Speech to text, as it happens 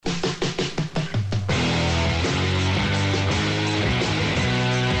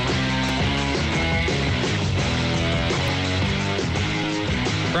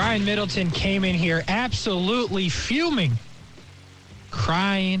Brian Middleton came in here absolutely fuming,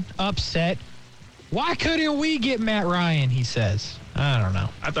 crying, upset. Why couldn't we get Matt Ryan, he says. I don't know.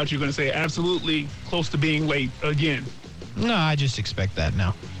 I thought you were going to say absolutely close to being late again. No, I just expect that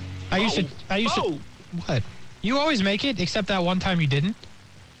now. I used to. What? You always make it, except that one time you didn't.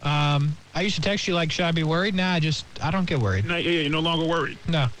 I used to text you like, should I be worried? Nah, I don't get worried. No, you're no longer worried.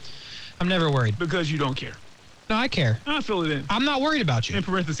 No, I'm never worried. Because you don't care. No, I care. I fill it in. I'm not worried about you. In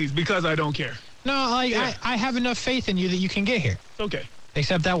parentheses, because I don't care. No, I have enough faith in you that you can get here. Okay.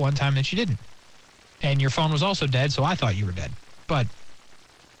 Except that one time that you didn't. And your phone was also dead, so I thought you were dead. But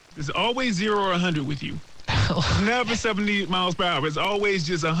it's always 0 or 100 with you. Never 70 miles per hour. It's always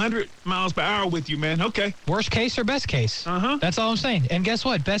just 100 miles per hour with you, man. Okay. Worst case or best case? Uh-huh. That's all I'm saying. And guess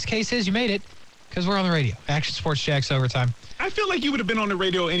what? Best case is you made it because we're on the radio. Action Sports Jax Overtime. I feel like you would have been on the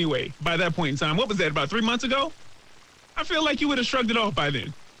radio anyway by that point in time. What was that, about 3 months ago? I feel like you would have shrugged it off by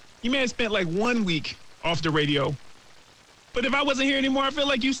then. You may have spent like 1 week off the radio. But if I wasn't here anymore, I feel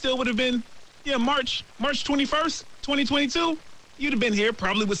like you still would have been, March 21st, 2022. You'd have been here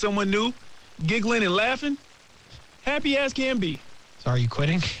probably with someone new, giggling and laughing. Happy as can be. So are you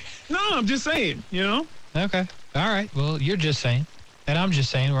quitting? No, I'm just saying, Okay. All right. Well, you're just saying. And I'm just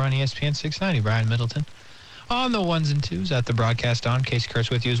saying we're on ESPN 690, Brian Middleton. On the ones and twos at the broadcast on. Casey Kurtz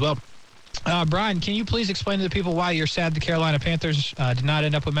with you as well. Brian, can you please explain to the people why you're sad the Carolina Panthers did not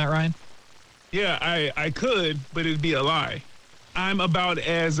end up with Matt Ryan? Yeah, I could, but it'd be a lie. I'm about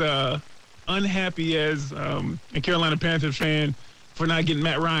as unhappy as a Carolina Panthers fan for not getting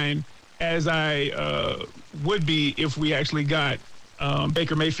Matt Ryan as I would be if we actually got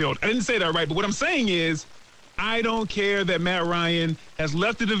Baker Mayfield. I didn't say that right, but what I'm saying is I don't care that Matt Ryan has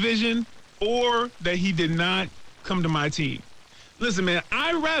left the division or that he did not come to my team. Listen, man,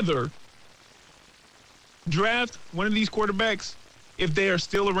 I'd rather draft one of these quarterbacks if they are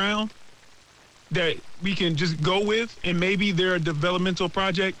still around that we can just go with, and maybe they're a developmental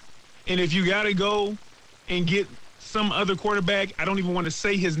project. And if you got to go and get some other quarterback, I don't even want to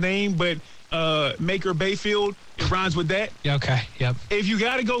say his name, but Baker Mayfield, it rhymes with that. Okay, yep. If you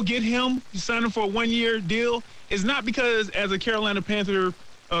got to go get him, you sign him for a one-year deal, it's not because as a Carolina Panther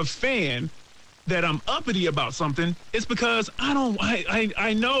fan that I'm uppity about something. It's because I know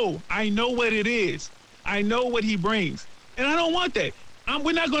what it is. I know what he brings, and I don't want that.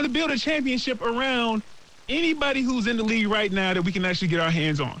 We're not going to build a championship around anybody who's in the league right now that we can actually get our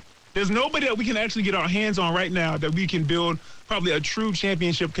hands on. There's nobody that we can actually get our hands on right now that we can build probably a true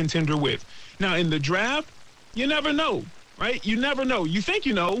championship contender with. Now, in the draft, you never know, right? You never know. You think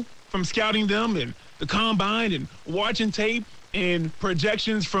you know from scouting them and the combine and watching tape and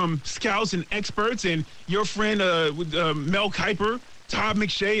projections from scouts and experts and your friend Mel Kiper, Todd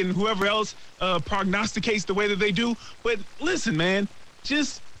McShay, and whoever else prognosticates the way that they do. But listen, man,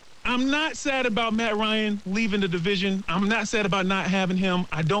 I'm not sad about Matt Ryan leaving the division. I'm not sad about not having him.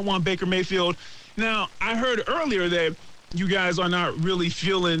 I don't want Baker Mayfield. Now, I heard earlier that you guys are not really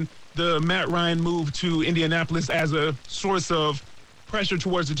feeling the Matt Ryan move to Indianapolis as a source of pressure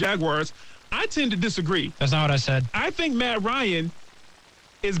towards the Jaguars. I tend to disagree. That's not what I said. I think Matt Ryan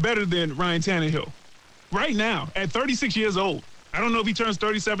is better than Ryan Tannehill right now at 36 years old. I don't know if he turns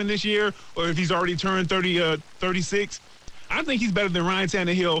 37 this year or if he's already turned 36. I think he's better than Ryan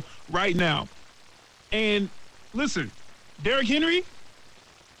Tannehill right now. And listen, Derrick Henry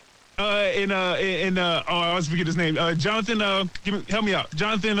I always forget his name. Jonathan, help me out.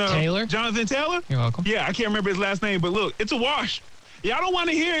 Taylor? Jonathan Taylor? You're welcome. Yeah, I can't remember his last name, but look, it's a wash. Yeah, I don't want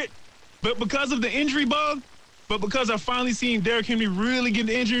to hear it, but because of the injury bug, but because I've finally seen Derrick Henry really get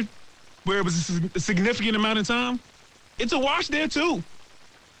injured, where it was a significant amount of time, it's a wash there too.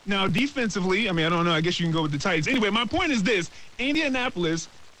 Now, defensively, I don't know. I guess you can go with the Titans. Anyway, my point is this. Indianapolis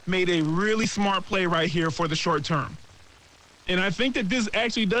made a really smart play right here for the short term. And I think that this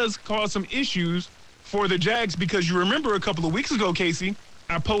actually does cause some issues for the Jags because you remember a couple of weeks ago, Casey,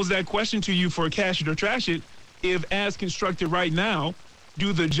 I posed that question to you for Cash It or Trash It. If, as constructed right now,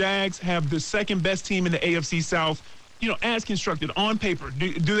 do the Jags have the second best team in the AFC South, as constructed on paper?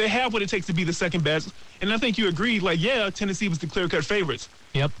 Do they have what it takes to be the second best? And I think you agreed, Tennessee was the clear-cut favorites.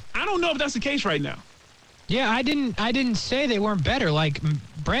 Yep. I don't know if that's the case right now. Yeah, I didn't say they weren't better.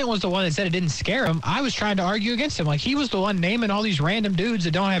 Brant was the one that said it didn't scare him. I was trying to argue against him. He was the one naming all these random dudes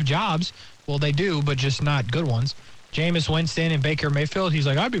that don't have jobs. Well, they do, but just not good ones. Jameis Winston and Baker Mayfield. He's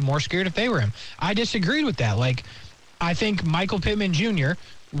like, I'd be more scared if they were him. I disagreed with that. I think Michael Pittman Jr.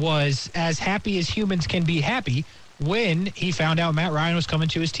 was as happy as humans can be happy when he found out Matt Ryan was coming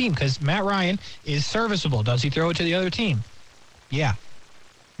to his team because Matt Ryan is serviceable. Does he throw it to the other team? Yeah.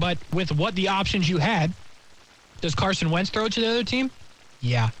 But with what the options you had, does Carson Wentz throw it to the other team?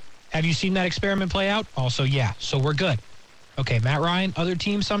 Yeah. Have you seen that experiment play out? Also, yeah. So we're good. Okay, Matt Ryan, other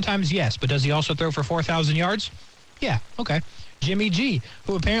teams sometimes, yes. But does he also throw for 4,000 yards? Yeah, okay. Jimmy G,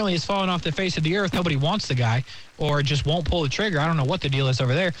 who apparently has fallen off the face of the earth. Nobody wants the guy or just won't pull the trigger. I don't know what the deal is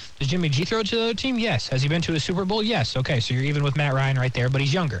over there. Does Jimmy G throw to the other team? Yes. Has he been to a Super Bowl? Yes. Okay, so you're even with Matt Ryan right there, but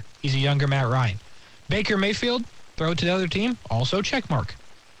he's younger. He's a younger Matt Ryan. Baker Mayfield, throw to the other team? Also check mark.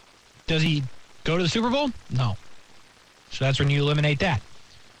 Does he go to the Super Bowl? No. So that's when you eliminate that.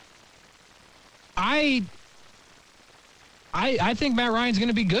 I think Matt Ryan's going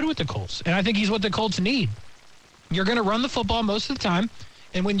to be good with the Colts, and I think he's what the Colts need. You're going to run the football most of the time,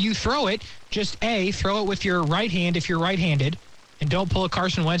 and when you throw it, just throw it with your right hand if you're right-handed, and don't pull a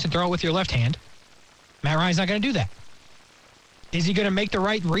Carson Wentz and throw it with your left hand. Matt Ryan's not going to do that. Is he going to make the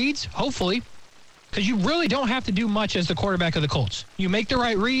right reads? Hopefully, because you really don't have to do much as the quarterback of the Colts. You make the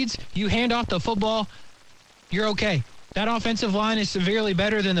right reads, you hand off the football, you're okay. That offensive line is severely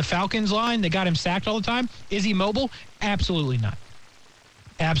better than the Falcons line. They got him sacked all the time. Is he mobile? Absolutely not.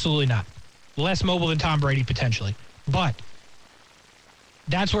 Absolutely not. Less mobile than Tom Brady, potentially. But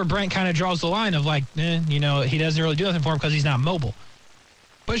that's where Brent kind of draws the line of like, he doesn't really do nothing for him because he's not mobile.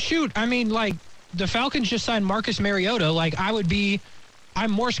 But shoot, I mean, like, the Falcons just signed Marcus Mariota. Like,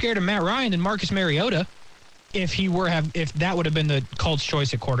 I'm more scared of Matt Ryan than Marcus Mariota if that would have been the Colts'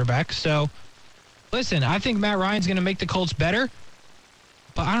 choice at quarterback. So, listen, I think Matt Ryan's going to make the Colts better,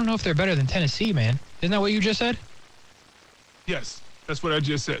 but I don't know if they're better than Tennessee, man. Isn't that what you just said? Yes, that's what I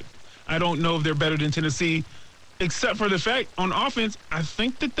just said. I don't know if they're better than Tennessee, except for the fact on offense, I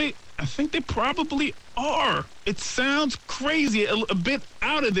think they probably are. It sounds crazy, a bit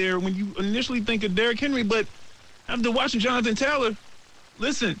out of there when you initially think of Derrick Henry, but after watching Jonathan Taylor,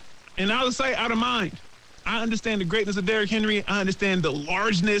 listen, and out of sight, out of mind. I understand the greatness of Derrick Henry. I understand the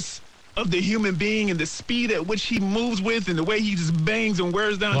largeness of the human being and the speed at which he moves with and the way he just bangs and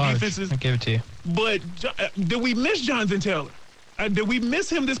wears down defenses. I give it to you. But did we miss Jonathan Taylor? Did we miss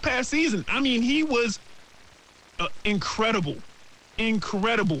him this past season? I mean, he was incredible.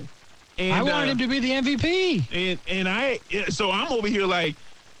 Incredible. And, I wanted him to be the MVP. So I'm over here like,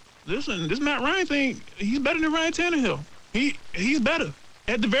 listen, this Matt Ryan thing, he's better than Ryan Tannehill. He's better.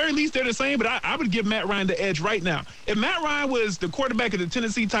 At the very least, they're the same, but I would give Matt Ryan the edge right now. If Matt Ryan was the quarterback of the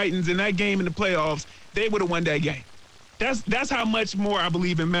Tennessee Titans in that game in the playoffs, they would have won that game. That's how much more I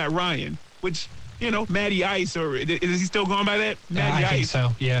believe in Matt Ryan, which, Matty Ice, or is he still going by that? Matty I think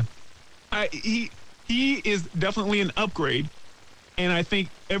so, yeah. He is definitely an upgrade, and I think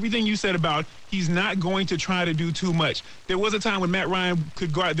everything you said about he's not going to try to do too much. There was a time when Matt Ryan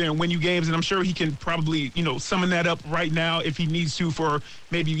could go out there and win you games, and I'm sure he can probably, summon that up right now if he needs to for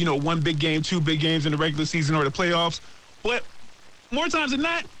maybe, one big game, two big games in the regular season or the playoffs. But more times than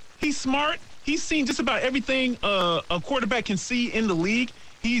not, he's smart. He's seen just about everything a quarterback can see in the league.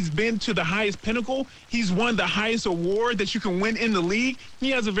 He's been to the highest pinnacle. He's won the highest award that you can win in the league. He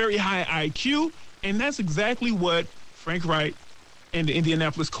has a very high IQ, and that's exactly what Frank Reich and the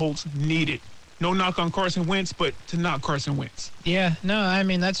Indianapolis Colts needed. No knock on Carson Wentz, but to knock Carson Wentz. Yeah, no, I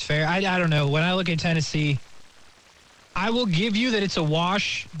mean, that's fair. I don't know. When I look at Tennessee, I will give you that it's a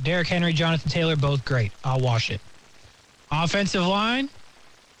wash. Derrick Henry, Jonathan Taylor, both great. I'll wash it. Offensive line,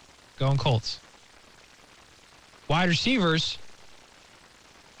 going Colts. Wide receivers,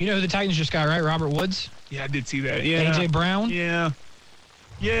 you know who the Titans just got, right? Robert Woods? Yeah, I did see that. Yeah. A.J. Brown? Yeah.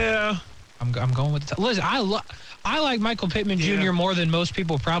 I'm going with the Listen, I like Michael Pittman Jr. more than most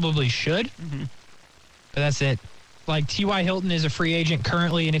people probably should. Mm-hmm. But that's it. Like, T.Y. Hilton is a free agent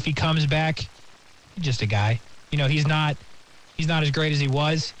currently, and if he comes back, he's just a guy. He's not as great as he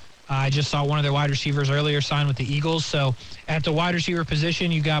was. I just saw one of their wide receivers earlier sign with the Eagles. So at the wide receiver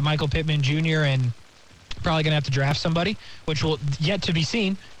position, you got Michael Pittman Jr. and probably going to have to draft somebody, which will yet to be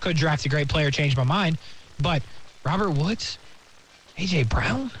seen. Could draft a great player, change my mind. But Robert Woods, A.J.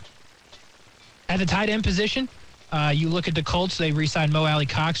 Brown. At the tight end position, you look at the Colts, they re-signed Mo Alley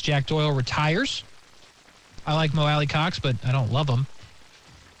Cox. Jack Doyle retires. I like Mo Alley Cox, but I don't love him.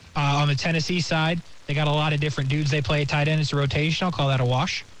 On the Tennessee side, they got a lot of different dudes they play at tight end. It's a rotation. I'll call that a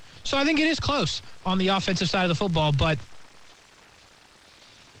wash. So I think it is close on the offensive side of the football, but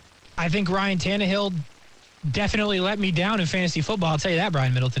I think Ryan Tannehill definitely let me down in fantasy football. I'll tell you that,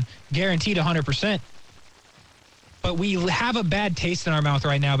 Brian Middleton. Guaranteed 100%. But we have a bad taste in our mouth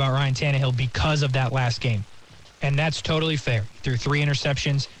right now about Ryan Tannehill because of that last game. And that's totally fair. He threw 3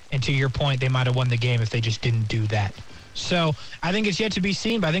 interceptions, and to your point, they might have won the game if they just didn't do that. So I think it's yet to be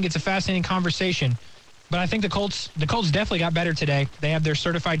seen, but I think it's a fascinating conversation. But I think the Colts definitely got better today. They have their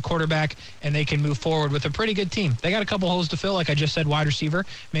certified quarterback, and they can move forward with a pretty good team. They got a couple holes to fill, like I just said, wide receiver,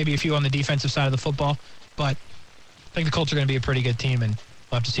 maybe a few on the defensive side of the football. But I think the Colts are going to be a pretty good team, and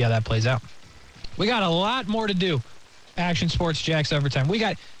We'll have to see how that plays out. We got a lot more to do. Action Sports Jacks Overtime. We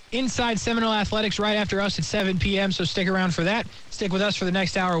got Inside Seminole Athletics right after us at 7 p.m., so stick around for that. Stick with us for the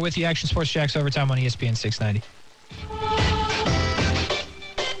next hour with the Action Sports Jacks Overtime on ESPN 690.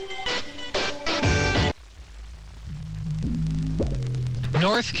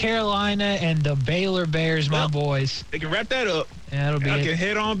 North Carolina and the Baylor Bears, my boys. They can wrap that up. That'll be I it. can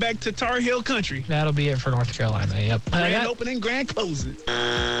head on back to Tar Heel country. That'll be it for North Carolina. Yep. Grand opening, grand closing.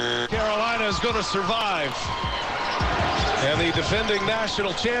 Carolina is going to survive. And the defending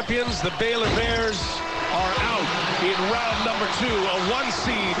national champions, the Baylor Bears, are out in round number 2. A 1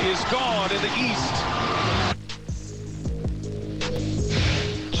 seed is gone in the East.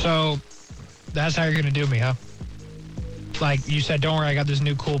 So that's how you're going to do me, huh? Like you said, don't worry, I got this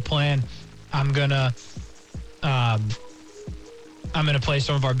new cool plan. I'm gonna play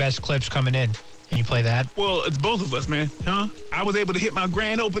some of our best clips coming in. Can you play that? Well, it's both of us, man. Huh? I was able to hit my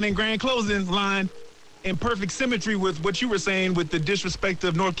grand opening, grand closing line in perfect symmetry with what you were saying with the disrespect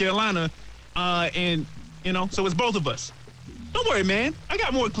of North Carolina. And, you know, so it's both of us. Don't worry, man. I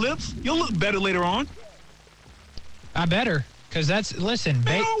got more clips. You'll look better later on. I better, because listen.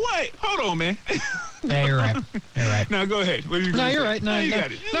 Man, what? Hold on, man. Yeah, you're right. You're right. Now, go ahead. What are you No, gonna you're say? right. No, you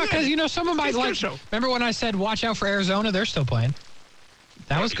got it. No, because, you know, someone might It's like. their show. Remember when I said watch out for Arizona? They're still playing.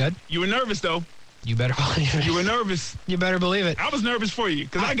 That was good. You were nervous, though. You better believe it. You were nervous. You better believe it. I was nervous for you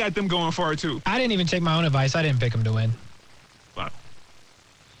because I got them going far, too. I didn't even take my own advice. I didn't pick them to win. But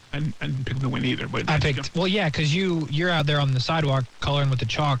I didn't pick them to win either. But I picked. Well, yeah, because you're out there on the sidewalk coloring with the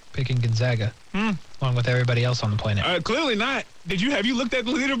chalk, picking Gonzaga, along with everybody else on the planet. Clearly not. Have you looked at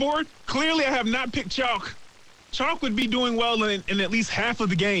the leaderboard? Clearly, I have not picked chalk. Chalk would be doing well in at least half of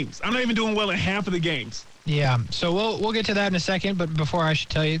the games. I'm not even doing well in half of the games. Yeah, so we'll get to that in a second, but before I should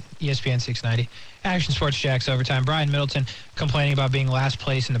tell you, ESPN 690, Action Sports Jacks Overtime. Brian Middleton complaining about being last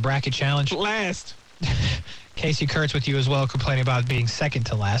place in the bracket challenge. Last. Casey Kurtz with you as well, complaining about being second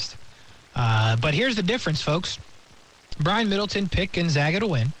to last. But here's the difference, folks. Brian Middleton picked Gonzaga to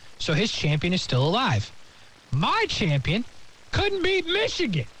win, so his champion is still alive. My champion couldn't beat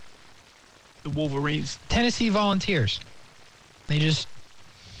Michigan. The Wolverines. Tennessee Volunteers. They just...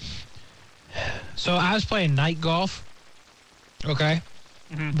 So I was playing night golf, okay,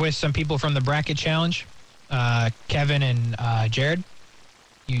 with some people from the bracket challenge, Kevin and Jared.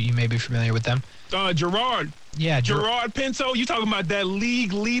 You may be familiar with them. Gerard. Yeah, Gerard Pinto. You talking about that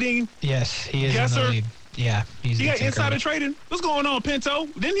league leading? Yes, he is Yes, in the sir. lead. Yeah, he's He the got tinker insider of it. trading. What's going on, Pinto?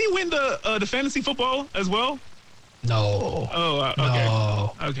 Didn't he win the fantasy football as well? No. Oh, okay.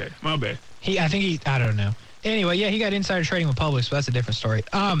 No. Okay, my bad. I don't know. Anyway, yeah, he got insider trading with Publix, but that's a different story.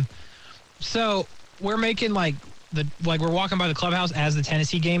 So we're making we're walking by the clubhouse as the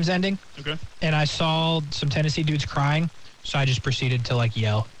Tennessee game's ending. Okay. And I saw some Tennessee dudes crying, so I just proceeded to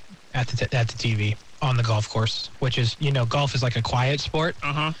yell at the TV on the golf course, which is, golf is like a quiet sport.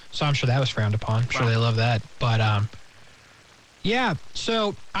 So I'm sure that was frowned upon. I'm sure they love that. But yeah,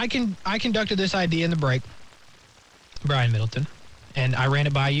 so I conducted this idea in the break, Brian Middleton, and I ran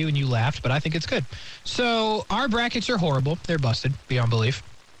it by you and you laughed, but I think it's good. So our brackets are horrible. They're busted beyond belief.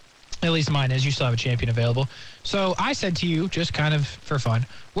 At least mine is. You still have a champion available. So I said to you, just kind of for fun,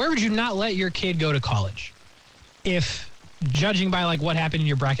 where would you not let your kid go to college? If, judging by what happened in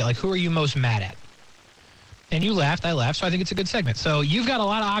your bracket, who are you most mad at? And you laughed, I laughed, so I think it's a good segment. So you've got a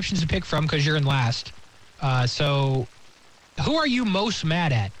lot of options to pick from because you're in last. So who are you most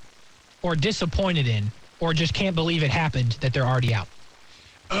mad at or disappointed in or just can't believe it happened that they're already out?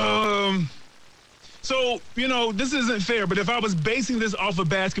 So, this isn't fair, but if I was basing this off of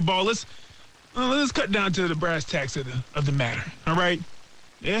basketball, let's cut down to the brass tacks of the matter, all right?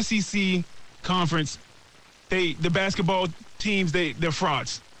 The SEC conference, the basketball teams, they're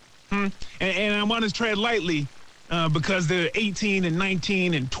frauds. And I want to tread lightly because they're 18 and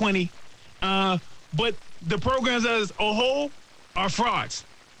 19 and 20. But the programs as a whole are frauds.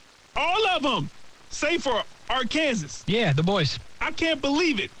 All of them, save for Arkansas. Yeah, the boys. I can't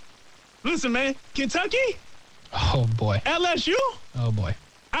believe it. Listen, man, Kentucky, Oh, boy. LSU, Oh, boy.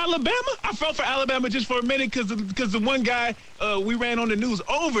 Alabama. I felt for Alabama just for a minute because the one guy we ran on the news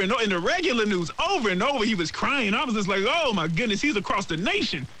over and in the regular news over and over, he was crying. I was just like, oh, my goodness, he's across the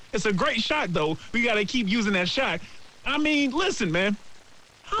nation. It's a great shot, though. We got to keep using that shot. I mean, listen, man,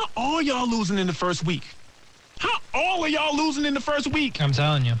 how all y'all losing in the first week? How all of y'all losing in the first week? I'm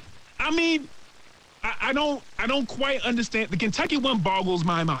telling you. I mean, I don't quite understand. The Kentucky one boggles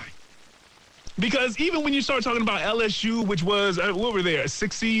my mind. Because even when you start talking about LSU, which was, what were they, a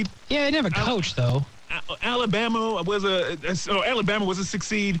 6 seed? Yeah, they never coached, though. Alabama was a 6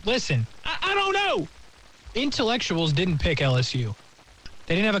 seed. Listen, I don't know. intellectuals didn't pick LSU.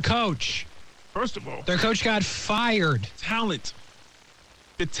 They didn't have a coach. First of all, Their coach got fired. talent.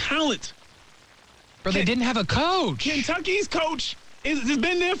 The talent. Bro, they didn't have a coach. Kentucky's coach has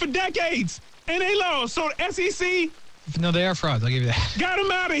been there for decades, and they lost. So the SEC No, they are frauds. I'll give you that. got him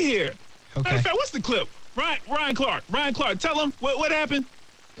out of here. Okay. Matter of fact, what's the clip? Ryan Clark. Ryan Clark, tell him what happened.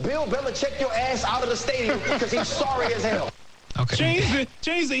 Bill Belichick your ass out of the stadium because he's sorry as hell. Okay.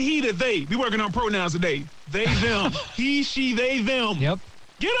 Change the he to they. We working on pronouns today. They, them. He, she, they, them. Yep.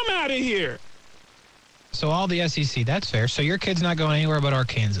 Get them out of here. So all the SEC, that's fair. So your kid's not going anywhere but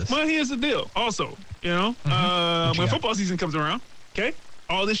Arkansas. Well, here's the deal. Also, when got? football season comes around, okay,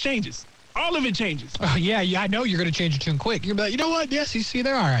 all this changes. All of it changes. Oh, yeah, I know you're going to change your tune quick. You're going to be like, you know what? The SEC,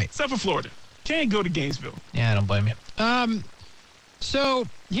 they're all right. Except for Florida. Can't go to Gainesville. Yeah, I don't blame you. So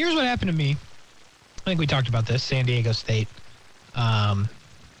here's what happened to me. I think we talked about this, San Diego State.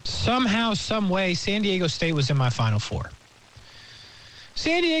 Somehow, some way, San Diego State was in my Final Four.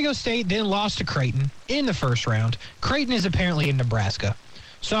 San Diego State then lost to Creighton in the first round. Creighton is apparently in Nebraska.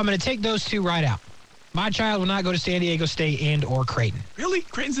 So I'm going to take those two right out. My child will not go to San Diego State and or Creighton. Really?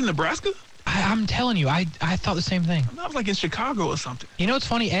 Creighton's in Nebraska? I'm telling you, I thought the same thing. I was like in Chicago or something. You know what's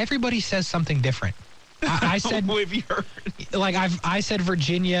funny? Everybody says something different. I said, What have you heard? like I said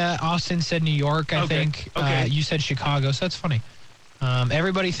Virginia, Austin said New York, I think. Okay. You said Chicago, so that's funny.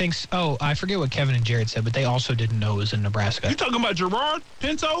 Everybody thinks, I forget what Kevin and Jared said, but they also didn't know it was in Nebraska. You talking about Gerard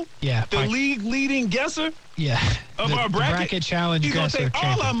Pinto? Yeah. The league leading guesser Yeah. of our bracket? challenge. He's going to guesser take all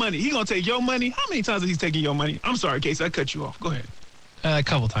champion. our money. He's going to take your money. How many times has he taken your money? I'm sorry, Casey. I cut you off. Go ahead. A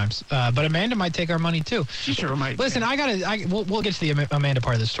couple times. But Amanda might take our money, too. She sure might. Listen, we'll get to the Amanda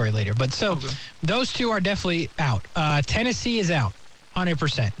part of the story later. But so those two are definitely out. Tennessee is out,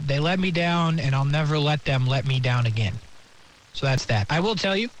 100%. They let me down, and I'll never let them let me down again. So that's that. I will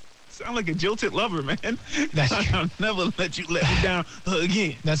tell you. Sound like a jilted lover, man. That's true. I'll never let you let me down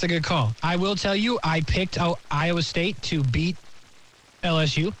again. That's a good call. I will tell you, I picked Iowa State to beat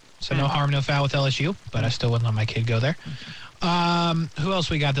LSU. So no harm, no foul with LSU, but I still wouldn't let my kid go there. Who else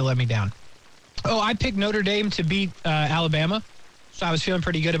we got that let me down? I picked Notre Dame to beat Alabama. So I was feeling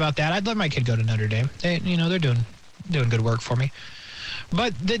pretty good about that. I'd let my kid go to Notre Dame. They're doing good work for me.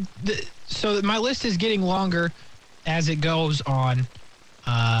 But so my list is getting longer as it goes on.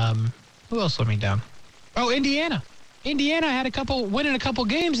 Who else let me down? Indiana. Indiana had winning a couple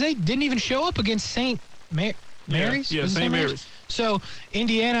games. They didn't even show up against St. Mary's. Yeah, Was it St. Mary's. So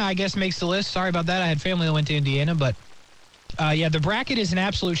Indiana, I guess, makes the list. Sorry about that. I had family that went to Indiana, but the bracket is an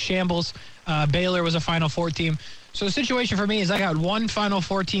absolute shambles. Baylor was a Final Four team. So the situation for me is I got one Final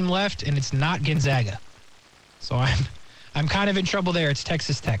Four team left, and it's not Gonzaga. So I'm kind of in trouble there. It's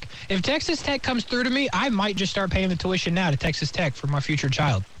Texas Tech. If Texas Tech comes through to me, I might just start paying the tuition now to Texas Tech for my future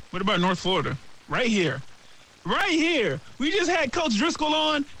child. What about North Florida? Right here. Right here. We just had Coach Driscoll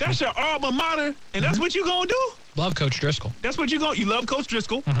on. That's your alma mater, and that's what you going to do? Love Coach Driscoll. That's what you love Coach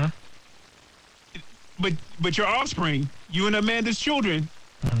Driscoll. But your offspring, you and Amanda's children,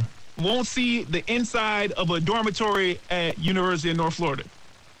 won't see the inside of a dormitory at University of North Florida.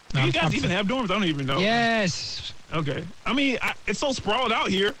 Do you guys even have dorms? I don't even know. Yes. Okay. I mean, it's so sprawled out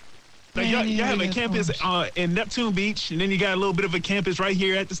here. Like, y'all have a campus in Neptune Beach, and then you got a little bit of a campus right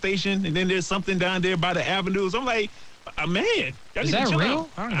here at the station, and then there's something down there by the avenues. I'm like, man. Is that real?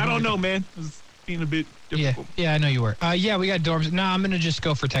 I don't know, man. It's being a bit difficult. Yeah, I know you were. Yeah, we got dorms. No, I'm going to just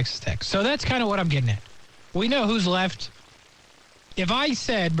go for Texas Tech. So that's kind of what I'm getting at. We know who's left. If I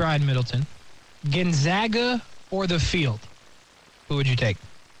said, Brian Middleton, Gonzaga or the Field, who would you take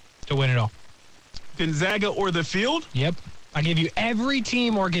to win it all? Gonzaga or the Field? Yep. I give you every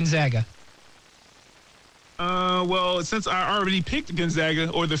team or Gonzaga. Well, since I already picked Gonzaga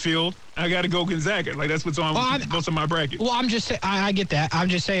or the Field, I got to go Gonzaga. Like, that's what's on most of my bracket. Well, I'm just saying, I get that. I'm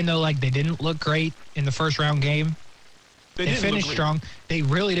just saying, though, like, they didn't look great in the first round game. They finished strong. They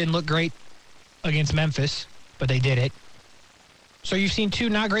really didn't look great against Memphis, but they did it. So you've seen two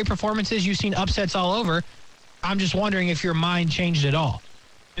not great performances. You've seen upsets all over. I'm just wondering if your mind changed at all.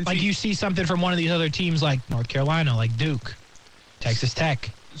 Like, you see something from one of these other teams like North Carolina, like Duke, Texas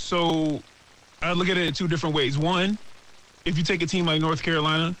Tech. So I look at it in two different ways. One, if you take a team like North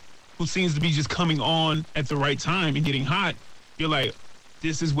Carolina, who seems to be just coming on at the right time and getting hot, you're like,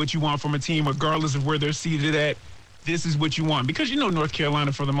 this is what you want from a team, regardless of where they're seated at. This is what you want. Because North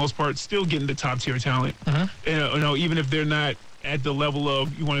Carolina, for the most part, still getting the top-tier talent. Even if they're not at the level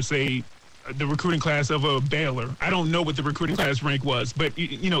of, you want to say, the recruiting class of a Baylor. I don't know what the recruiting class rank was, but,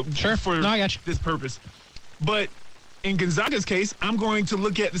 Sure. for I got you. this purpose. But in Gonzaga's case, I'm going to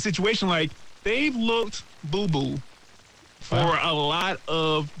look at the situation like they've looked boo-boo for a lot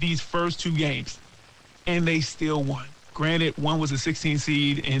of these first two games, and they still won. Granted, one was a 16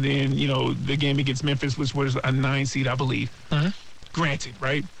 seed, and then, the game against Memphis, which was a 9 seed, I believe. Granted,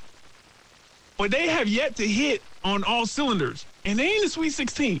 right? But they have yet to hit on all cylinders, and they ain't a Sweet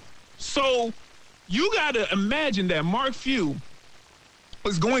 16. So you got to imagine that Mark Few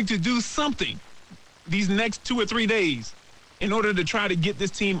was going to do something these next 2 or 3 days in order to try to get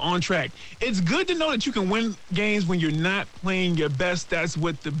this team on track. It's good to know that you can win games when you're not playing your best. That's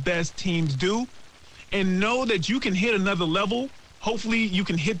what the best teams do. And know that you can hit another level. Hopefully you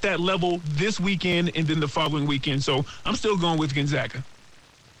can hit that level this weekend and then the following weekend. So I'm still going with Gonzaga.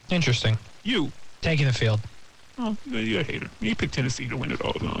 Interesting. You. Taking the field. Oh, you're a hater. You picked Tennessee to win it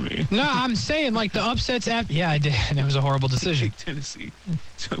all, though. I mean. No, I'm saying like the upsets. Yeah, I did, and it was a horrible decision. Picked Tennessee.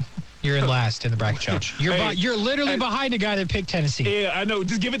 You're in last in the bracket challenge. You're literally behind a guy that picked Tennessee. Yeah, I know.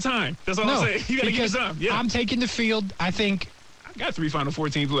 Just give it time. That's all I'm saying. You got to give it time. Yeah. I'm taking the field. I think. I got 3 Final Four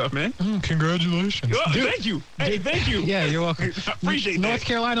teams left, man. Congratulations. Oh, thank you. Hey, thank you. Yeah, you're welcome. I appreciate that. North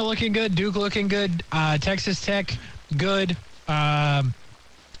Carolina looking good. Duke looking good. Texas Tech, good.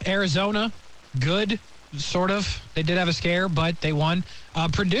 Arizona, good. Sort of. They did have a scare, but they won.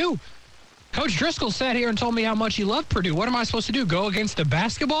 Purdue. Coach Driscoll sat here and told me how much he loved Purdue. What am I supposed to do? Go against the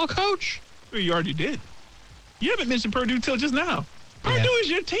basketball coach? Well, you already did. You haven't mentioned Purdue till just now. Purdue is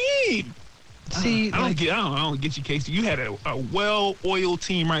your team. See, I don't get you, Casey. You had a well-oiled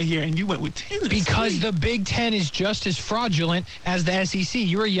team right here, and you went with Tennessee. Because the Big Ten is just as fraudulent as the SEC.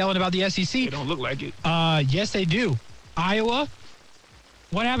 You were yelling about the SEC. They don't look like it. Yes, they do. Iowa.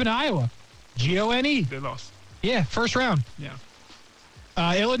 What happened to Iowa? GONE. They lost. Yeah, first round. Yeah.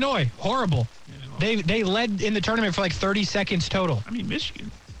 Illinois, horrible. Yeah, they led in the tournament for like 30 seconds total. I mean,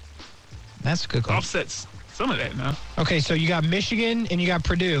 Michigan. That's a good call. Offsets some of that now. Okay, so you got Michigan and you got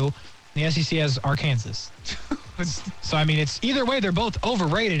Purdue. The SEC has Arkansas. So, I mean, it's either way, they're both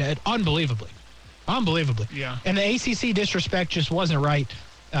overrated unbelievably. Unbelievably. Yeah. And the ACC disrespect just wasn't right.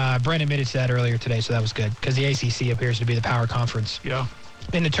 Brent admitted to that earlier today, so that was good because the ACC appears to be the power conference. Yeah.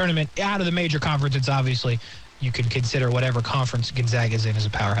 In the tournament, out of the major conferences, obviously, you can consider whatever conference Gonzaga's in as a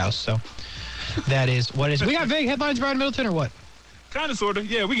powerhouse. So that is what it is. We got vague headlines, Brian Middleton, or what? Kind of, sort of.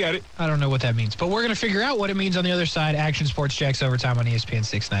 Yeah, we got it. I don't know what that means, but we're going to figure out what it means on the other side. Action Sports Jacks Overtime on ESPN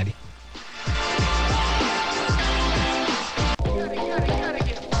 690.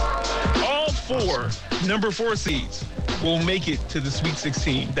 All 4 number 4 seeds will make it to the Sweet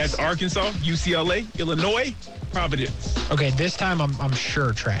 16. That's Arkansas, UCLA, Illinois, Providence. Okay, this time I'm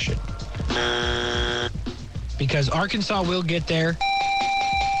sure trash it. Because Arkansas will get there.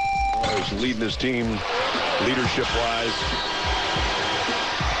 He's leading his team leadership-wise.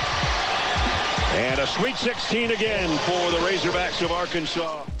 And a Sweet 16 again for the Razorbacks of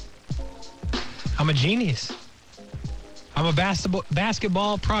Arkansas. I'm a genius. I'm a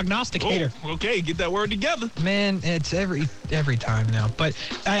basketball prognosticator. Oh, okay, get that word together. Man, it's every time now. But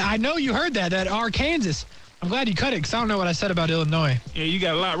I know you heard that Arkansas. I'm glad you cut it because I don't know what I said about Illinois. Yeah, you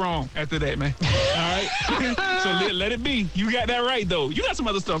got a lot wrong after that, man. All right? So let it be. You got that right, though. You got some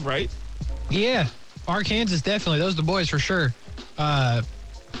other stuff right. Yeah, Arkansas, definitely. Those are the boys for sure. Should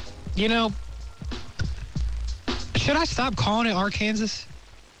I stop calling it Arkansas?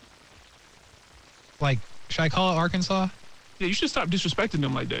 Like, should I call it Arkansas? Yeah, you should stop disrespecting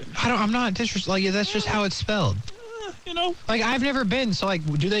them like that. I'm not disrespecting. Like, that's just how it's spelled. Like, I've never been. So, like,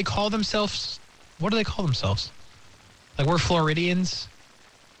 do they call themselves? What do they call themselves? Like, we're Floridians.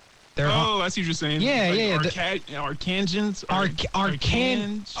 I see what you're saying. Yeah, like Arkansans.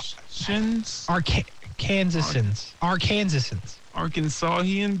 Arkansasans.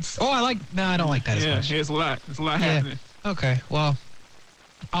 Arkansasians. Oh, I don't like that as much. Yeah, it's a lot. It's a lot happening. Okay, well,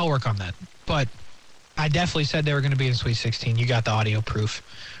 I'll work on that. But I definitely said they were going to be in Sweet 16. You got the audio proof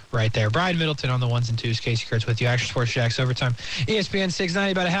right there. Brian Middleton on the ones and twos. Casey Kurtz with you. Action Sports Jacks Overtime. ESPN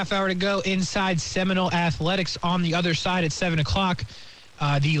 690, about a half hour to go. Inside Seminole Athletics on the other side at 7 o'clock.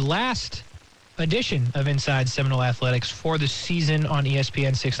 The last edition of Inside Seminole Athletics for the season on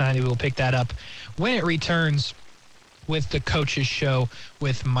ESPN 690. We will pick that up when it returns with the Coach's Show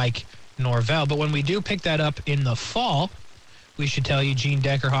with Mike Norvell. But when we do pick that up in the fall, we should tell you Gene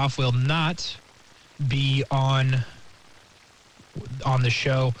Deckerhoff will not be on the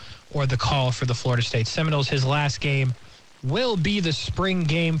show or the call for the Florida State Seminoles. His last game will be the spring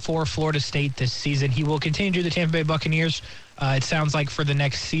game for Florida State this season. He will continue to do the Tampa Bay Buccaneers. It sounds like for the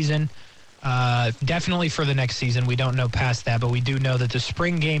next season. Definitely for the next season. We don't know past that, but we do know that the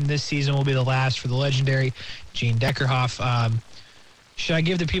spring game this season will be the last for the legendary Gene Deckerhoff. Should I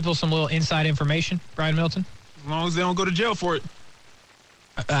give the people some little inside information, Brian Milton? As long as they don't go to jail for it.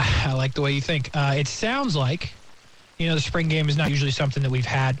 I like the way you think. It sounds like, the spring game is not usually something that we've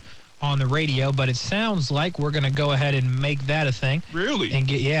had on the radio, but it sounds like we're going to go ahead and make that a thing. Really? And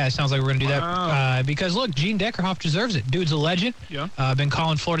it sounds like we're going to do Wow. that because, look, Gene Deckerhoff deserves it. Dude's a legend. Yeah. Been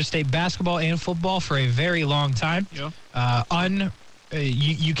calling Florida State basketball and football for a very long time. Yeah.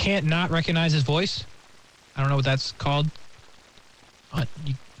 You can't not recognize his voice. I don't know what that's called.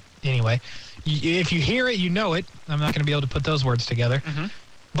 Anyway, if you hear it, you know it. I'm not going to be able to put those words together. Mm-hmm.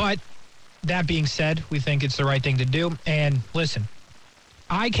 But that being said, we think it's the right thing to do. And listen,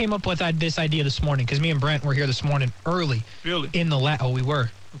 I came up with this idea this morning because me and Brent were here this morning early. Really? In the lab. Oh, we were.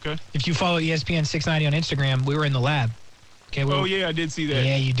 Okay. If you follow ESPN 690 on Instagram, we were in the lab. Okay. Yeah, I did see that.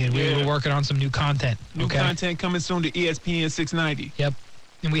 Yeah, you did. We were working on some new content. New content coming soon to ESPN 690. Yep.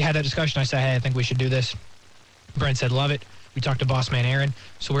 And we had that discussion. I said, hey, I think we should do this. Brent said, love it. We talked to boss man Aaron.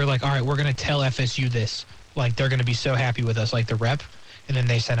 So we were like, all right, we're going to tell FSU this. Like, they're going to be so happy with us, like the rep. And then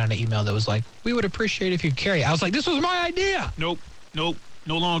they sent out an email that was like, we would appreciate if you'd carry it. I was like, this was my idea. Nope. No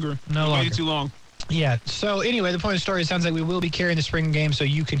longer. No longer. Waited too long. Yeah. So anyway, the point of the story, it sounds like we will be carrying the spring game so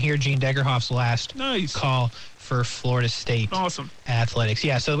you can hear Gene Deckerhoff's last call for Florida State athletics.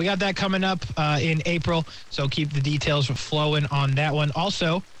 Yeah, so we got that coming up in April. So keep the details flowing on that one.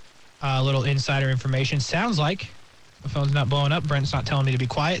 Also, a little insider information. Sounds like my phone's not blowing up. Brent's not telling me to be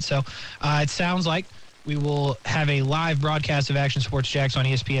quiet. So it sounds like we will have a live broadcast of Action Sports Jacks on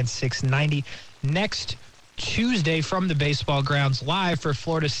ESPN 690 next Tuesday from the baseball grounds, live for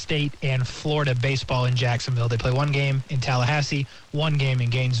Florida State and Florida baseball in Jacksonville. They play one game in Tallahassee, one game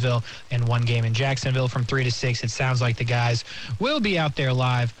in Gainesville, and one game in Jacksonville from 3 to 6. It sounds like the guys will be out there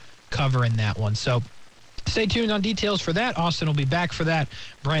live covering that one. So stay tuned on details for that. Austin will be back for that.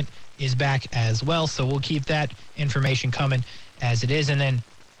 Brent is back as well. So we'll keep that information coming as it is. And then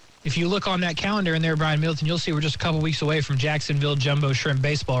if you look on that calendar in there, Brian Middleton, you'll see we're just a couple weeks away from Jacksonville Jumbo Shrimp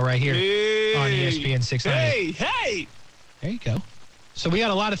Baseball right here on ESPN 690. Hey! There you go. So we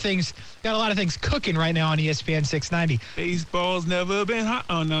got a lot of things cooking right now on ESPN 690. Baseball's never been hot.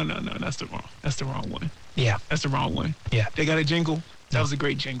 Oh, no. That's the wrong one. Yeah. That's the wrong one. Yeah. They got a jingle. That was a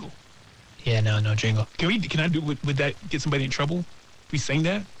great jingle. Yeah, no jingle. Can I do would that get somebody in trouble? We sing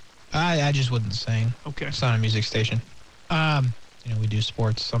that? I just wouldn't sing. Okay. It's not a music station. We do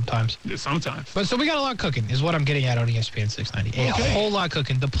sports sometimes. Yeah, sometimes. But so we got a lot cooking is what I'm getting at on ESPN 690. A whole lot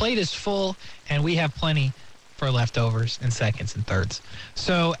cooking. The plate is full, and we have plenty for leftovers and seconds and thirds.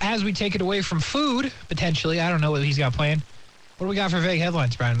 So as we take it away from food, potentially, I don't know what he's got planned. What do we got for vague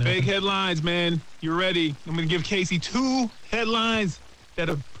headlines, Brian? Vague headlines, man. You ready? I'm going to give Casey 2 headlines that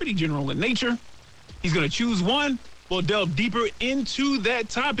are pretty general in nature. He's going to choose one. We'll delve deeper into that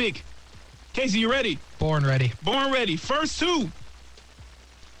topic. Casey, you ready? Born ready. Born ready. First 2.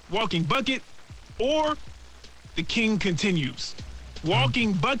 Walking bucket or the king continues.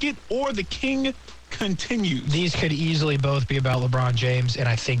 Walking bucket or the king continues. These could easily both be about LeBron James, and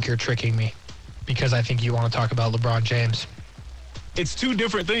I think you're tricking me because I think you want to talk about LeBron James. It's 2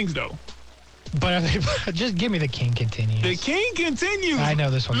 different things, though. But just give me the king continues. The king continues. I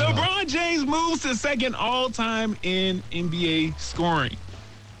know this one. LeBron James moves to second all-time in NBA scoring.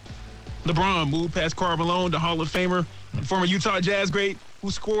 LeBron moved past Karl Malone, the Hall of Famer, and former Utah Jazz great,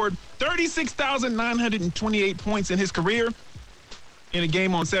 who scored 36,928 points in his career. In a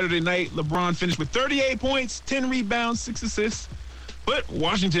game on Saturday night, LeBron finished with 38 points, 10 rebounds, 6 assists. But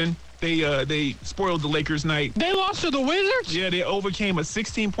Washington, they spoiled the Lakers' night. They lost to the Wizards? Yeah, they overcame a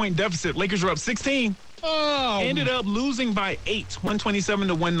 16-point deficit. Lakers were up 16. Oh. Ended up losing by 8, 127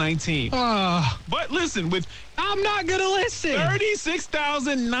 to 119. But listen, with I'm not going to listen.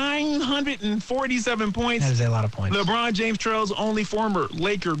 36,947 points. That is a lot of points. LeBron James trails only former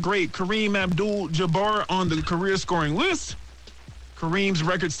Laker great Kareem Abdul-Jabbar on the career scoring list. Kareem's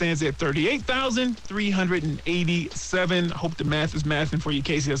record stands at 38,387. Hope the math is mathing for you,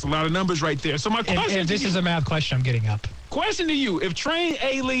 Casey. That's a lot of numbers right there. So my question if this is a math question, I'm getting up. Question to you. If Train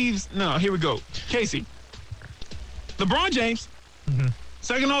A leaves... No, here we go. Casey. LeBron James,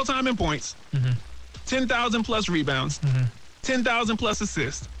 second all-time in points, 10,000 plus rebounds, 10,000 plus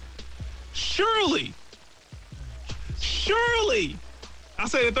assists. Surely, I'll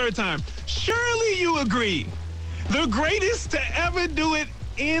say it a third time, surely you agree, the greatest to ever do it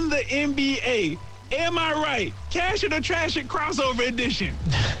in the NBA. Am I right? Cash it or trash it crossover edition.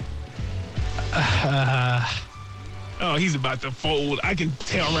 Oh, he's about to fold. I can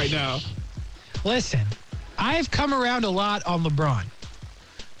tell right now. Listen, I've come around a lot on LeBron,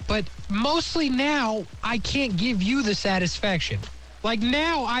 but mostly now I can't give you the satisfaction. Like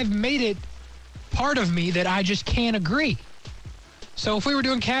now I've made it part of me that I just can't agree. So if we were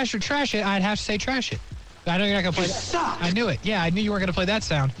doing cash or trash it, I'd have to say trash it. I know you're not going to play that. I knew it. Yeah, I knew you weren't going to play that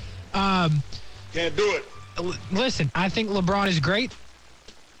sound. Can't do it. Listen, I think LeBron is great.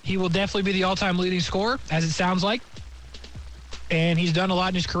 He will definitely be the all-time leading scorer, as it sounds like. And he's done a lot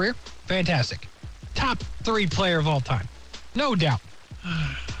in his career. Fantastic. Top 3 player of all time. No doubt.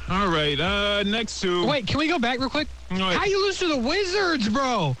 All right, next to... Wait, can we go back real quick? Right. How you lose to the Wizards,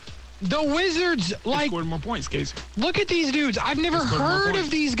 bro? The Wizards, They scored more points, Casey. look at these dudes. I've never They scored more heard points.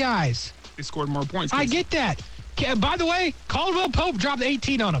 of these guys. They scored more points, I Casey. get that. By the way, Caldwell Pope dropped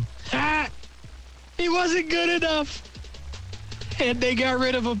 18 on him. Ha! He wasn't good enough. And they got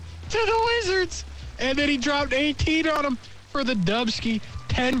rid of him to the Wizards. And then he dropped 18 on him for the Dubsky.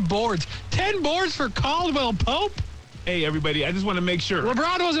 10 boards. 10 boards for Caldwell Pope? Hey, everybody, I just want to make sure.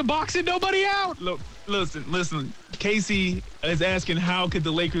 LeBron wasn't boxing nobody out. Look, listen. Casey is asking how could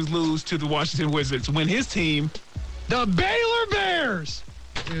the Lakers lose to the Washington Wizards when his team The Baylor Bears.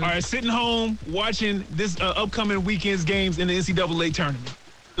 are sitting home watching this upcoming weekend's games in the NCAA tournament.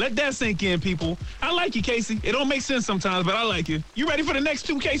 Let that sink in, people. I like you, Casey. It don't make sense sometimes, but I like you. You ready for the next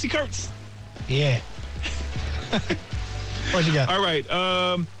 2, Casey Kurtz? Yeah. What you got? All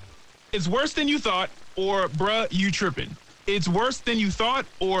right. It's worse than you thought, or bruh, you tripping. It's worse than you thought,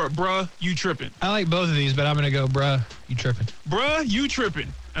 or bruh, you tripping. I like both of these, but I'm going to go, bruh, you tripping. Bruh, you tripping.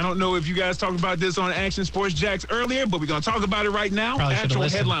 I don't know if you guys talked about this on Action Sports Jacks earlier, but we're going to talk about it right now. Probably should've Actual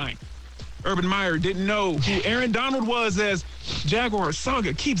listened. headline. Urban Meyer didn't know who Aaron Donald was as Jaguar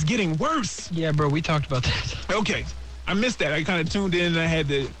saga keeps getting worse. Yeah, bro, we talked about that. Okay. I missed that. I kind of tuned in and I had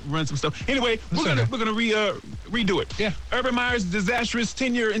to run some stuff. Anyway, we're gonna redo it. Yeah. Urban Meyer's disastrous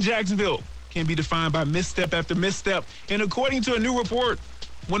tenure in Jacksonville can be defined by misstep after misstep. And according to a new report,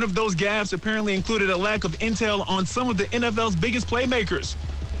 one of those gaffes apparently included a lack of intel on some of the NFL's biggest playmakers.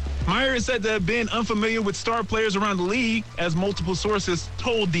 Meyer is said to have been unfamiliar with star players around the league, as multiple sources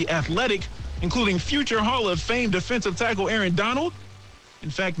told The Athletic, including future Hall of Fame defensive tackle Aaron Donald.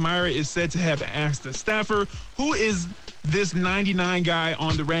 In fact, Meyer is said to have asked a staffer, who is this 99 guy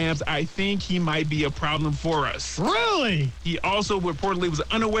on the Rams? I think he might be a problem for us. Really? He also reportedly was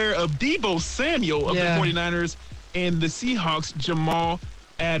unaware of Deebo Samuel of Yeah. the 49ers and the Seahawks' Jamal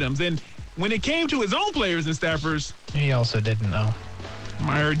Adams. And when it came to his own players and staffers, He also didn't know.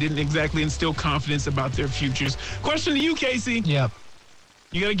 Meyer didn't exactly instill confidence about their futures. Question to you, Casey. Yep.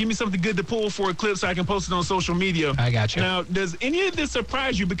 You got to give me something good to pull for a clip so I can post it on social media. I got you. Now, does any of this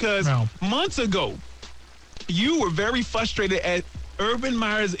surprise you? Because No. months ago, you were very frustrated at Urban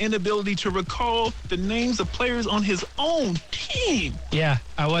Meyer's inability to recall the names of players on his own team. Yeah,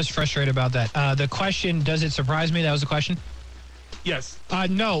 I was frustrated about that. The question, does it surprise me? That was the question? Yes.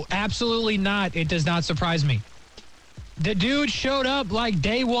 No, absolutely not. It does not surprise me. The dude showed up like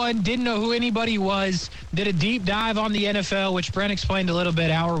day one, didn't know who anybody was, did a deep dive on the NFL, which Brent explained a little bit,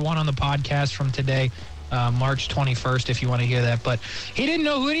 hour 1 on the podcast from today, March 21st, if you want to hear that. But he didn't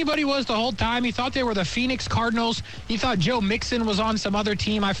know who anybody was the whole time. He thought they were the Phoenix Cardinals. He thought Joe Mixon was on some other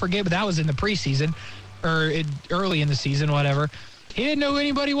team. I forget, but that was in the preseason or early in the season, whatever. He didn't know who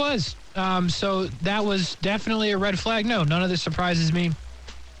anybody was. So that was definitely a red flag. No, none of this surprises me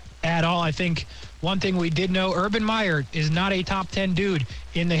at all. I think one thing we did know, Urban Meyer is not a top 10 dude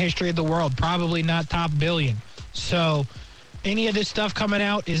in the history of the world, probably not top billion. So any of this stuff coming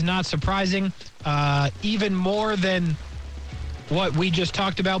out is not surprising, even more than what we just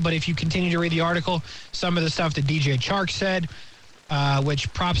talked about. But if you continue to read the article, some of the stuff that DJ Chark said,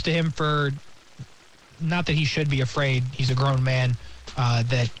 which props to him for, not that he should be afraid. He's a grown man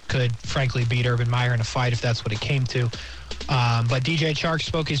that could, frankly, beat Urban Meyer in a fight if that's what it came to. But DJ Chark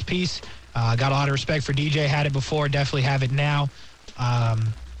spoke his piece. Got a lot of respect for DJ. Had it before, definitely have it now.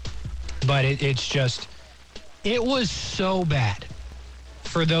 But it's just, it was so bad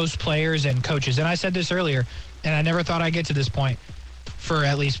for those players and coaches. And I said this earlier, and I never thought I'd get to this point for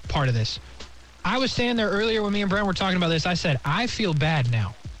at least part of this. I was standing there earlier when me and Brent were talking about this. I said, I feel bad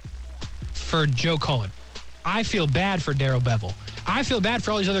now for Joe Cullen. I feel bad for Darrell Bevell. I feel bad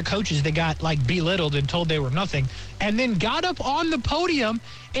for all these other coaches that got like belittled and told they were nothing and then got up on the podium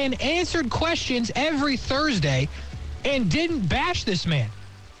and answered questions every Thursday and didn't bash this man.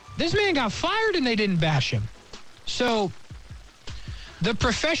 This man got fired and they didn't bash him. So the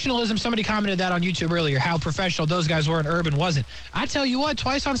professionalism, somebody commented that on YouTube earlier, how professional those guys were and Urban wasn't. I tell you what,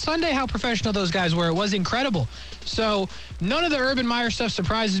 twice on Sunday, how professional those guys were. It was incredible. So none of the Urban Meyer stuff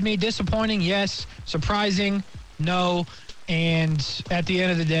surprises me. Disappointing, yes. Surprising, no. And at the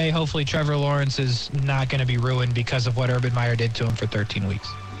end of the day, hopefully Trevor Lawrence is not going to be ruined because of what Urban Meyer did to him for 13 weeks.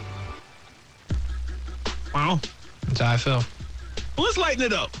 Wow. That's how I feel. Well, let's lighten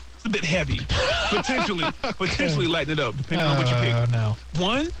it up. It's a bit heavy. Potentially lighten it up, depending on what you pick. Oh, no.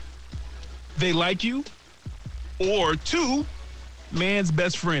 1, they like you. Or 2, man's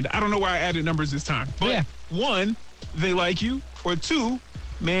best friend. I don't know why I added numbers this time. But Yeah. 1, they like you. Or 2,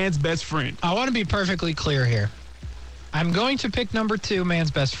 man's best friend. I want to be perfectly clear here. I'm going to pick number 2,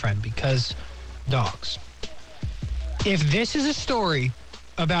 man's best friend, because dogs. If this is a story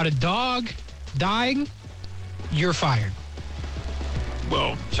about a dog dying, you're fired.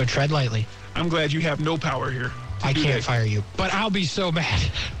 Well, So tread lightly. I'm glad you have no power here. I can't fire you, but I'll be so mad.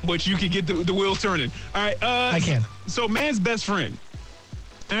 But you can get the wheels turning. All right. I can. So, man's best friend.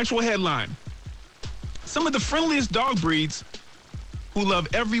 Actual headline. Some of the friendliest dog breeds who love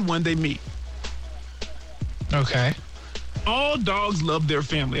everyone they meet. Okay. All dogs love their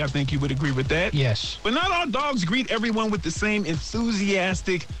family. I think you would agree with that. Yes. But not all dogs greet everyone with the same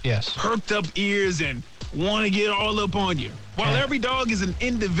enthusiastic, Yes. perked up ears and want to get all up on you. While Yeah. every dog is an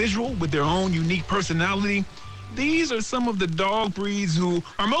individual with their own unique personality, these are some of the dog breeds who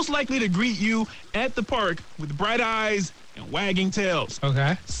are most likely to greet you at the park with bright eyes and wagging tails.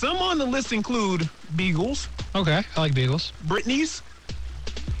 Okay. Some on the list include Beagles, Okay. I like beagles. Brittany's,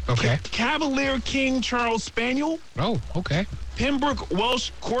 Okay. Cavalier King Charles Spaniel, Oh, okay. Pembroke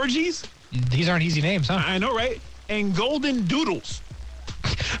Welsh Corgis, These aren't easy names, huh? I know, right? And Golden Doodles.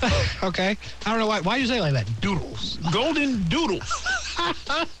 Okay. I don't know why. Why do you say it like that? Doodles. Golden Doodles.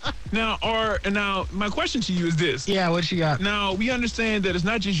 Now, my question to you is this. Yeah, what you got? Now, we understand that it's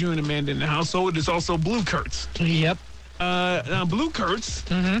not just you and Amanda in the household. It's also Blue Kurtz. Yep. Now, Blue Kurtz,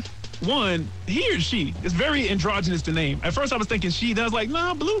 Mm-hmm. one, he or she is very androgynous to name. At first, I was thinking she. Then I was like,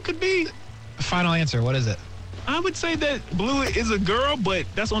 nah, Blue could be. Final answer. What is it? I would say that Blue is a girl, but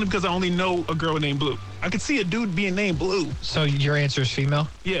that's only because I only know a girl named Blue. I could see a dude being named Blue. So your answer is female?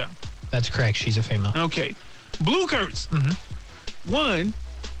 Yeah. That's correct. She's a female. Okay. Blue Kurtz. Mm-hmm. One,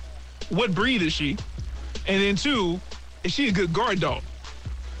 what breed is she? And then 2, is she a good guard dog?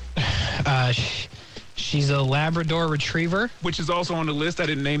 She's a Labrador Retriever. Which is also on the list. I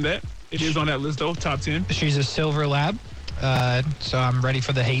didn't name that. It is on that list, though, top 10. She's a Silver Lab. So I'm ready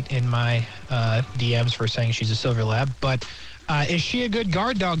for the hate in my DMs for saying she's a Silver Lab. But is she a good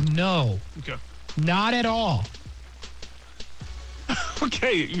guard dog? No. Okay. Not at all.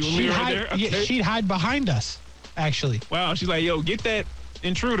 Okay, you want me right there? Okay. She'd hide behind us, actually. Wow, she's like, yo, get that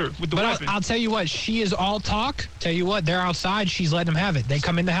intruder with the But weapon. I'll tell you what, she is all talk. Tell you what, they're outside. She's letting them have it. They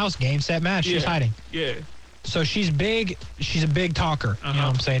come in the house, game, set, match. She's hiding. Yeah. So she's big. She's a big talker. You know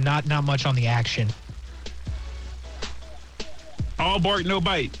what I'm saying? Not much on the action. All bark, no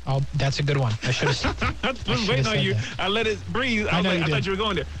bite. Oh, that's a good one. I should have. I was waiting on said you. that. I let it breathe. I know you I did. thought you were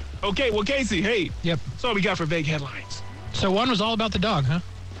going there. Okay, well, Casey, hey. Yep. That's all we got for vague headlines. So one was all about the dog, huh?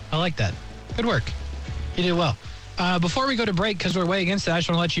 I like that. Good work. You did well. Before we go to break, because we're way against it, I just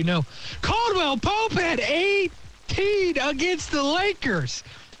want to let you know, Caldwell Pope had 18 against the Lakers.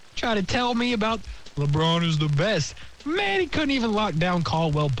 Try to tell me about LeBron is the best. Man, he couldn't even lock down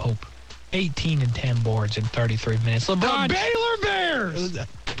Caldwell Pope. 18 and 10 boards in 33 minutes. LeBron. The Baylor Bears!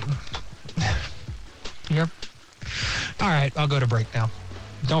 Yep. All right, I'll go to break now.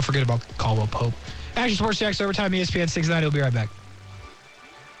 Don't forget about Caldwell Pope. Action Sports Jacks Overtime, ESPN 690. We'll be right back.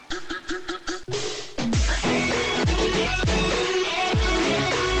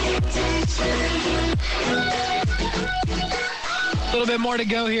 A little bit more to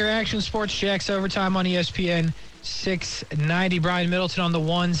go here. Action Sports Jacks Overtime on ESPN 690. Brian Middleton on the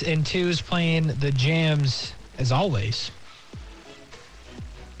 1s and 2s playing the jams as always.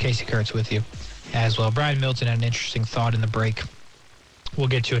 Casey Kurtz with you as well. Brian Middleton had an interesting thought in the break. We'll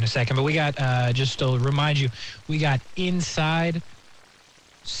get to in a second. But we got, just to remind you, we got Inside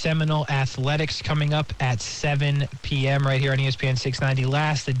Seminole Athletics coming up at 7 p.m. right here on ESPN 690.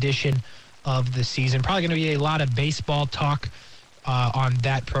 Last edition of the season. Probably going to be a lot of baseball talk on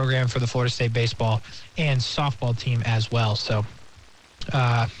that program for the Florida State baseball and softball team as well. So,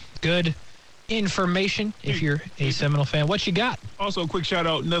 good information if you're a Seminole fan. What you got? Also, a quick shout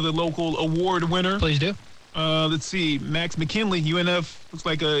out, another local award winner. Please do. Let's see, Max McKinley, UNF, looks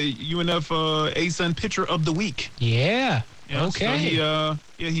like a UNF ASUN pitcher of the week. Yeah. Yeah, Okay. So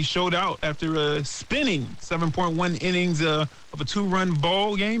he showed out after a spinning 7.1 innings of a 2-run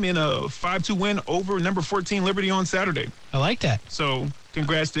ball game in a 5-2 win over number 14 Liberty on Saturday. I like that. So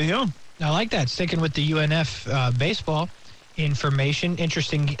congrats to him. I like that. Sticking with the UNF baseball information.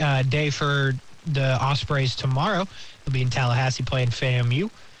 Interesting day for the Ospreys tomorrow. They'll be in Tallahassee playing FAMU.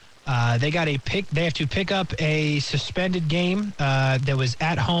 They have to pick up a suspended game that was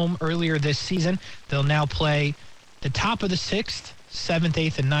at home earlier this season. They'll now play the top of the 6th, 7th,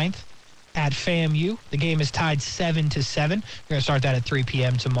 8th, and 9th at FAMU. The game is tied 7-7. We're going to start that at 3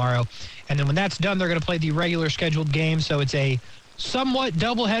 p.m. tomorrow. And then when that's done, they're going to play the regular scheduled game. So it's a somewhat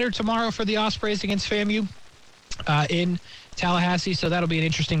doubleheader tomorrow for the Ospreys against FAMU in Tallahassee. So that'll be an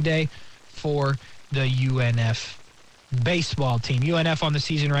interesting day for the UNF baseball team. UNF on the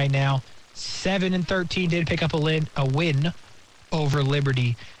season right now, 7-13. Did pick up a win over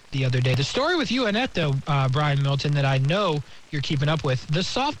Liberty the other day. The story with UNF, though, Brian Milton, that I know you're keeping up with, the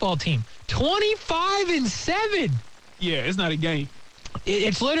softball team, 25-7. Yeah, it's not a game.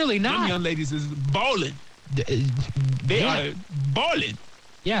 It's literally Them not. young ladies is balling. They are balling.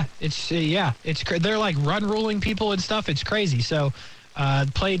 Yeah, they're like run ruling people and stuff. It's crazy. So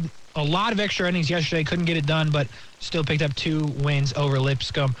played a lot of extra innings yesterday. Couldn't get it done, but still picked up 2 wins over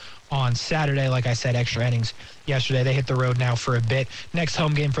Lipscomb on Saturday. Like I said, extra innings yesterday. They hit the road now for a bit. Next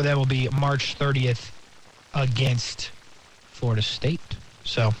home game for them will be March 30th against Florida State.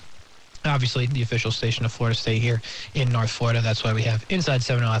 So obviously the official station of Florida State here in North Florida. That's why we have Inside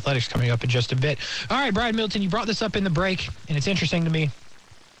 7 Athletics coming up in just a bit. All right, Brian Milton, you brought this up in the break, and it's interesting to me.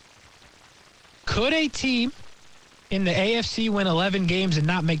 Could a team in the AFC win 11 games and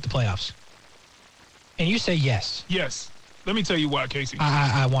not make the playoffs? And you say yes. Yes. Let me tell you why, Casey.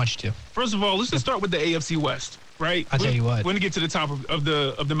 I want you to. First of all, let's just start with the AFC West, right? I'll tell you what. We're going to get to the top of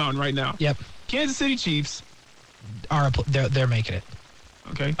the mountain right now. Yep. Kansas City Chiefs. They're making it.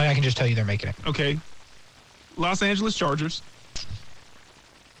 Okay. I can just tell you they're making it. Okay. Los Angeles Chargers.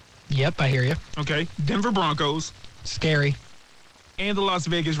 Yep, I hear you. Okay. Denver Broncos. Scary. And the Las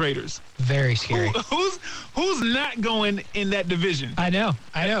Vegas Raiders. Very scary. Who's not going in that division? I know.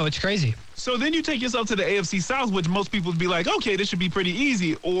 It's crazy. So then you take yourself to the AFC South, which most people would be like, okay, this should be pretty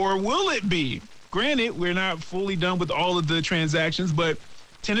easy. Or will it be? Granted, we're not fully done with all of the transactions, but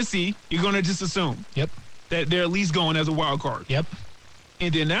Tennessee, you're going to just assume Yep. that they're at least going as a wild card. Yep.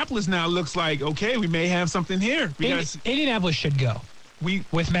 Indianapolis now looks like, okay, we may have something here. Indianapolis should go.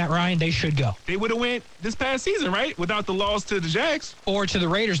 With Matt Ryan, they should go. They would have went this past season, right? Without the loss to the Jags. Or to the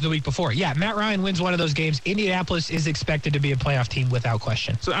Raiders the week before. Yeah, Matt Ryan wins one of those games. Indianapolis is expected to be a playoff team without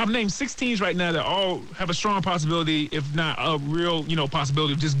question. So I've named 6 teams right now that all have a strong possibility, if not a real,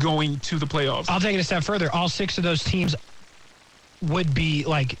 possibility of just going to the playoffs. I'll take it a step further. All 6 of those teams would be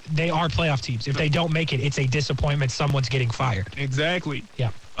like, they are playoff teams. If they don't make it, it's a disappointment. Someone's getting fired. Exactly. Yeah.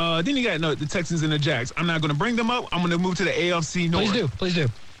 Then you got the Texans and the Jags. I'm not going to bring them up. I'm going to move to the AFC North. Please do.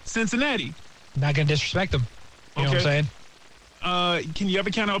 Cincinnati. Not going to disrespect them. You know what I'm saying? Can you ever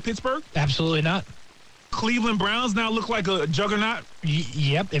count out Pittsburgh? Absolutely not. Cleveland Browns now look like a juggernaut.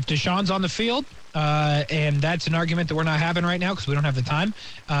 Yep. If Deshaun's on the field, and that's an argument that we're not having right now because we don't have the time.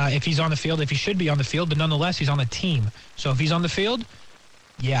 If he's on the field, if he should be on the field, but nonetheless, he's on the team. So if he's on the field,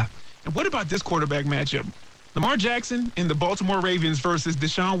 yeah. And what about this quarterback matchup? Lamar Jackson and the Baltimore Ravens versus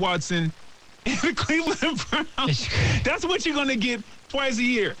Deshaun Watson and the Cleveland Browns. That's what you're going to get twice a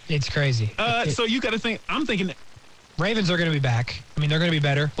year. It's crazy. So you got to think, I'm thinking. Ravens are going to be back. I mean, they're going to be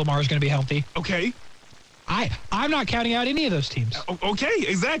better. Lamar's going to be healthy. Okay. I'm not counting out any of those teams. Okay,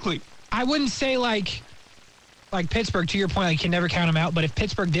 exactly. I wouldn't say like Pittsburgh, to your point, I can never count them out. But if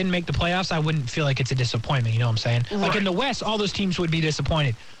Pittsburgh didn't make the playoffs, I wouldn't feel like it's a disappointment. You know what I'm saying? Right. Like in the West, all those teams would be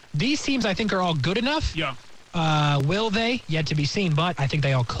disappointed. These teams, I think, are all good enough. Yeah. Will they? Yet to be seen, but I think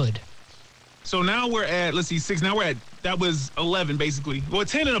they all could. So now we're at, 6. Now we're at, that was 11, basically. Well,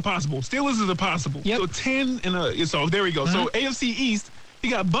 10 and a possible. Steelers is a possible. Yep. So 10 and a, so there we go. So AFC East, you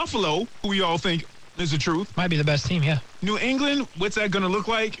got Buffalo, who we all think is the truth. Might be the best team, yeah. New England, what's that going to look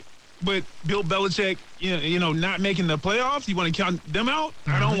like? But Bill Belichick, not making the playoffs, you want to count them out?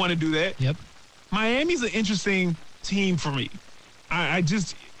 I don't want to do that. Yep. Miami's an interesting team for me. I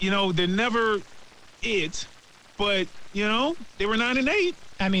just, they're never it, but, they were 9-8.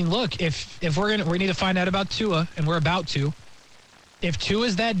 I mean, look, if we need to find out about Tua, and we're about to. If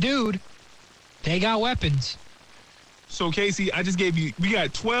Tua's that dude, they got weapons. So, Casey, I just gave you, we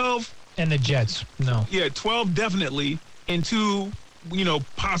got 12. And the Jets, no. Yeah, 12 definitely, and 2,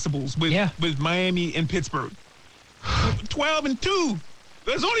 possibles with Miami and Pittsburgh. 12 and 2.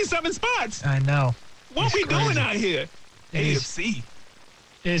 There's only 7 spots. I know. What we doing out here? AFC.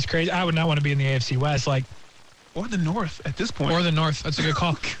 It is crazy. I would not want to be in the AFC West, or the North at this point. Or the North. That's a good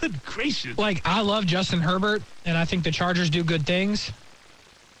call. Good gracious. I love Justin Herbert, and I think the Chargers do good things.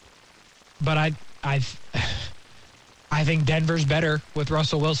 But I think Denver's better with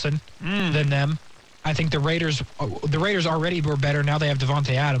Russell Wilson than them. I think the Raiders already were better. Now they have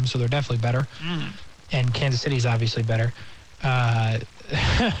Devontae Adams, so they're definitely better. And Kansas City's obviously better.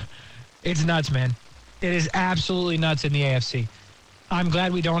 It's nuts, man. It is absolutely nuts in the AFC. I'm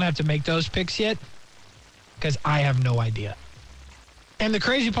glad we don't have to make those picks yet because I have no idea. And the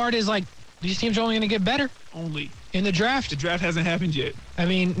crazy part is, these teams are only going to get better. Only. In the draft. The draft hasn't happened yet. I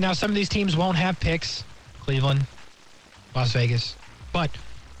mean, now some of these teams won't have picks. Cleveland, Las Vegas. But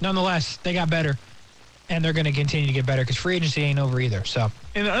nonetheless, they got better. And they're going to continue to get better because free agency ain't over either. So,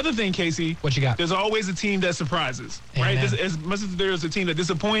 And the other thing, Casey, what you got? there's always a team that surprises, right? Amen. As much as there's a team that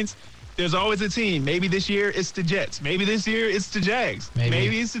disappoints, there's always a team. Maybe this year it's the Jets. Maybe this year it's the Jags.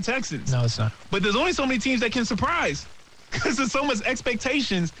 Maybe it's the Texans. No, it's not. But there's only so many teams that can surprise because there's so much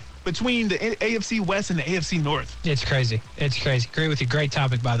expectations between the AFC West and the AFC North. It's crazy. It's crazy. Agree with you. Great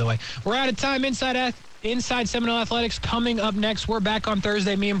topic, by the way. We're out of time. Inside Seminole Athletics coming up next. We're back on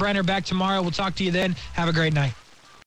Thursday. Me and Brent are back tomorrow. We'll talk to you then. Have a great night.